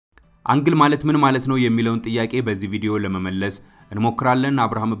አንግል ማለት ምን ማለት ነው የሚለውን ጥያቄ በዚህ ቪዲዮ ለመመለስ እንሞክራለን።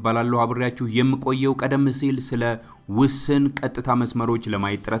 አብርሃም እባላለሁ አብሬያችሁ የምቆየው ቀደም ሲል ስለ ውስን ቀጥታ መስመሮች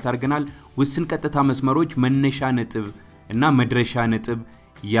ለማየት ጥረት አድርገናል። ውስን ቀጥታ መስመሮች መነሻ ነጥብ እና መድረሻ ነጥብ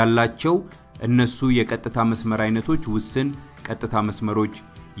ያላቸው እነሱ የቀጥታ መስመር አይነቶች ውስን ቀጥታ መስመሮች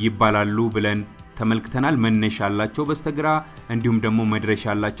ይባላሉ ብለን ተመልክተናል። መነሻ ያላቸው በስተግራ እንዲሁም ደግሞ መድረሻ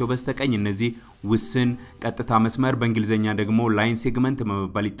ያላቸው በስተቀኝ እነዚህ ውስን ቀጥታ መስመር በእንግሊዘኛ ደግሞ ላይን ሴግመንት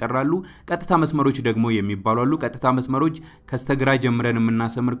በመባል ይጠራሉ። ቀጥታ መስመሮች ደግሞ የሚባሉ አሉ። ቀጥታ መስመሮች ከስተግራ ጀምረን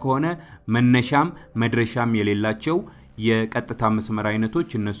የምናሰምር ከሆነ መነሻም መድረሻም የሌላቸው የቀጥታ መስመር አይነቶች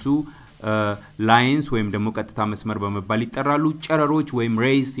እነሱ ላይንስ ወይም ደግሞ ቀጥታ መስመር በመባል ይጠራሉ። ጨረሮች ወይም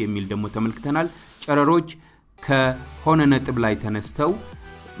ሬይስ የሚል ደግሞ ተመልክተናል። ጨረሮች ከሆነ ነጥብ ላይ ተነስተው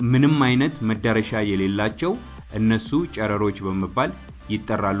ምንም አይነት መዳረሻ የሌላቸው እነሱ ጨረሮች በመባል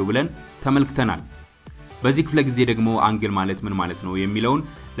ይጠራሉ ብለን ተመልክተናል። በዚህ ክፍለ ጊዜ ደግሞ አንግል ማለት ምን ማለት ነው የሚለውን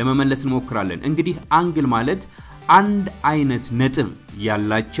ለመመለስ እንሞክራለን። እንግዲህ አንግል ማለት አንድ አይነት ነጥብ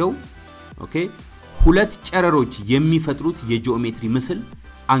ያላቸው ሁለት ጨረሮች የሚፈጥሩት የጂኦሜትሪ ምስል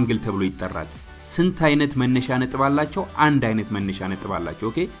አንግል ተብሎ ይጠራል። ስንት አይነት መነሻ ነጥብ አላቸው? አንድ አይነት መነሻ ነጥብ አላቸው።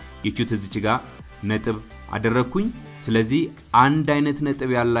 ይቹት እዚች ጋር ነጥብ አደረኩኝ። ስለዚህ አንድ አይነት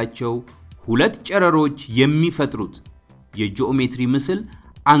ነጥብ ያላቸው ሁለት ጨረሮች የሚፈጥሩት የጂኦሜትሪ ምስል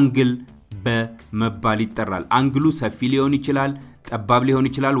አንግል በመባል ይጠራል። አንግሉ ሰፊ ሊሆን ይችላል፣ ጠባብ ሊሆን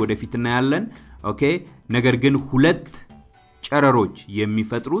ይችላል፣ ወደፊት እናያለን። ነገር ግን ሁለት ጨረሮች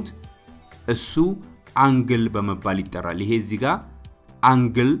የሚፈጥሩት እሱ አንግል በመባል ይጠራል። ይሄ እዚህ ጋር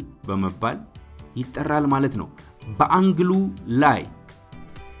አንግል በመባል ይጠራል ማለት ነው። በአንግሉ ላይ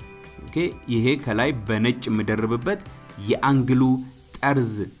ይሄ ከላይ በነጭ መደረብበት የአንግሉ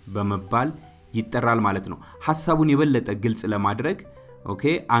ጠርዝ በመባል ይጠራል ማለት ነው። ሐሳቡን የበለጠ ግልጽ ለማድረግ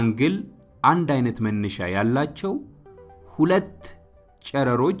አንግል አንድ አይነት መነሻ ያላቸው ሁለት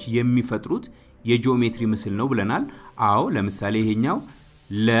ጨረሮች የሚፈጥሩት የጂኦሜትሪ ምስል ነው ብለናል። አዎ ለምሳሌ ይሄኛው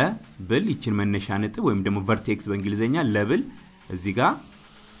ለብል ይችን መነሻ ነጥብ ወይም ደግሞ ቨርቴክስ በእንግሊዘኛ ለብል እዚህ ጋር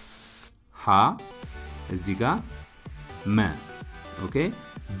ሀ እዚህ ጋር መ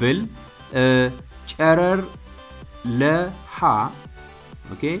ብል ጨረር ለሃ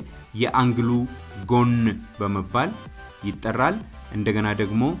የአንግሉ ጎን በመባል ይጠራል። እንደገና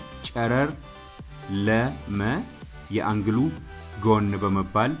ደግሞ ጨረር ለመ የአንግሉ ጎን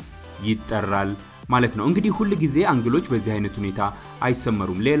በመባል ይጠራል ማለት ነው። እንግዲህ ሁሉ ጊዜ አንግሎች በዚህ አይነት ሁኔታ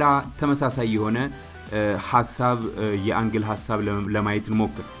አይሰመሩም። ሌላ ተመሳሳይ የሆነ ሐሳብ የአንግል ሐሳብ ለማየት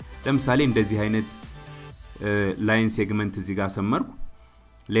እንሞክር። ለምሳሌ እንደዚህ አይነት ላይን ሴግመንት እዚህ ጋር ሰመርኩ።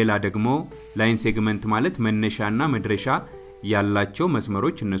 ሌላ ደግሞ ላይን ሴግመንት ማለት መነሻና መድረሻ ያላቸው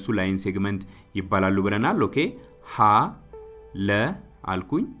መስመሮች እነሱ ላይን ሴግመንት ይባላሉ ብለናል። ሀ ለ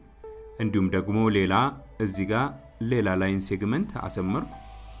አልኩኝ። እንዲሁም ደግሞ ሌላ እዚህ ጋር ሌላ ላይን ሴግመንት አሰመርኩ።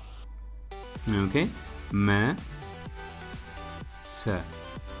 መ ሰ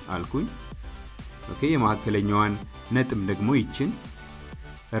አልኩኝ። የማከለኛዋን ነጥብ ደግሞ ይችን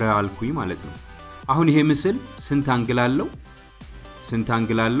ረ አልኩኝ ማለት ነው። አሁን ይሄ ምስል ስንት አንግል አለው? ስንት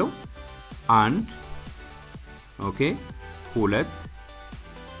አንግል አለው? 1 2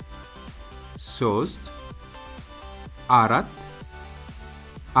 3 4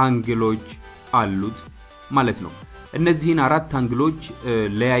 አንግሎች አሉት ማለት ነው። እነዚህን አራት አንግሎች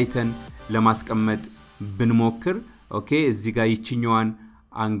ለያይተን ለማስቀመጥ ብንሞክር እዚህ ጋር ይችኛዋን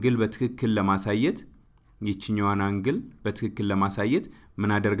አንግል በትክክል ለማሳየት ይችኛዋን አንግል በትክክል ለማሳየት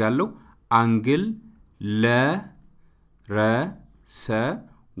ምን አደርጋለሁ? አንግል ለ ረ ሰ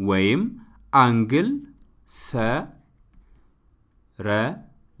ወይም አንግል ሰ ረ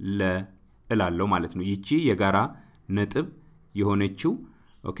ለ እላለሁ ማለት ነው። ይቺ የጋራ ነጥብ የሆነችው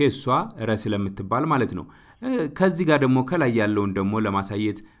እሷ ረ ስለምትባል ማለት ነው። ከዚህ ጋር ደግሞ ከላይ ያለውን ደግሞ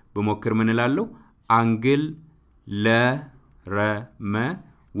ለማሳየት በመሞከር ምን እላለሁ? አንግል ለ ረ መ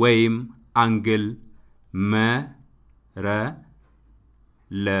ወይም አንግል መ ረ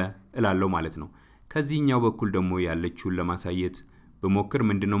ለ እላለሁ ማለት ነው። ከዚህኛው በኩል ደግሞ ያለችውን ለማሳየት በመሞከር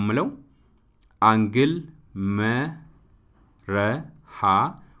ምንድነው የምለው? አንግል መ ረ ሀ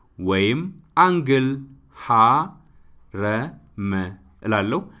ወይም አንግል ሀ ረ መ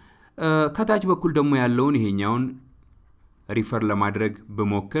እላለሁ። ከታች በኩል ደግሞ ያለውን ይሄኛውን ሪፈር ለማድረግ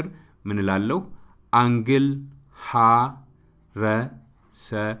በመሞከር ምን እላለሁ? አንግል ሀ ረ ሰ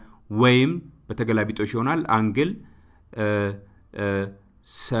ወይም በተገላቢጦሽ ይሆናል አንግል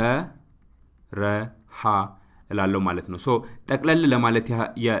ሰ ረ ሀ እላለሁ ማለት ነው። ጠቅለል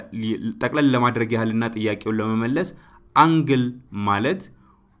ለማድረግ ያህልና ጥያቄውን ለመመለስ አንግል ማለት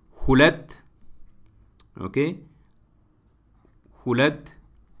ሁለት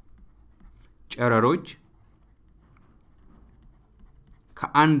ጨረሮች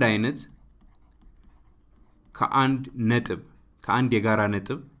ከአንድ አይነት ከአንድ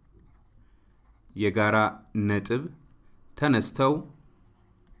የጋራ ነጥብ ተነስተው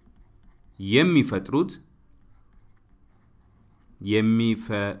የሚፈጥሩት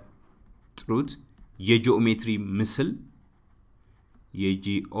የጂኦሜትሪ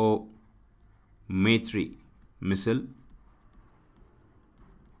ምስል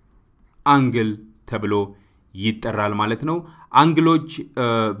አንግል ተብሎ ይጠራል ማለት ነው። አንግሎች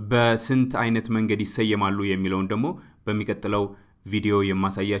በስንት አይነት መንገድ ይሰየማሉ የሚለውን ደግሞ በሚቀጥለው ቪዲዮ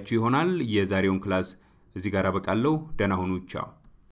የማሳያችሁ ይሆናል። የዛሬውን ክላስ እዚህ ጋር አበቃለሁ። ደህና ሁኑ። ቻው።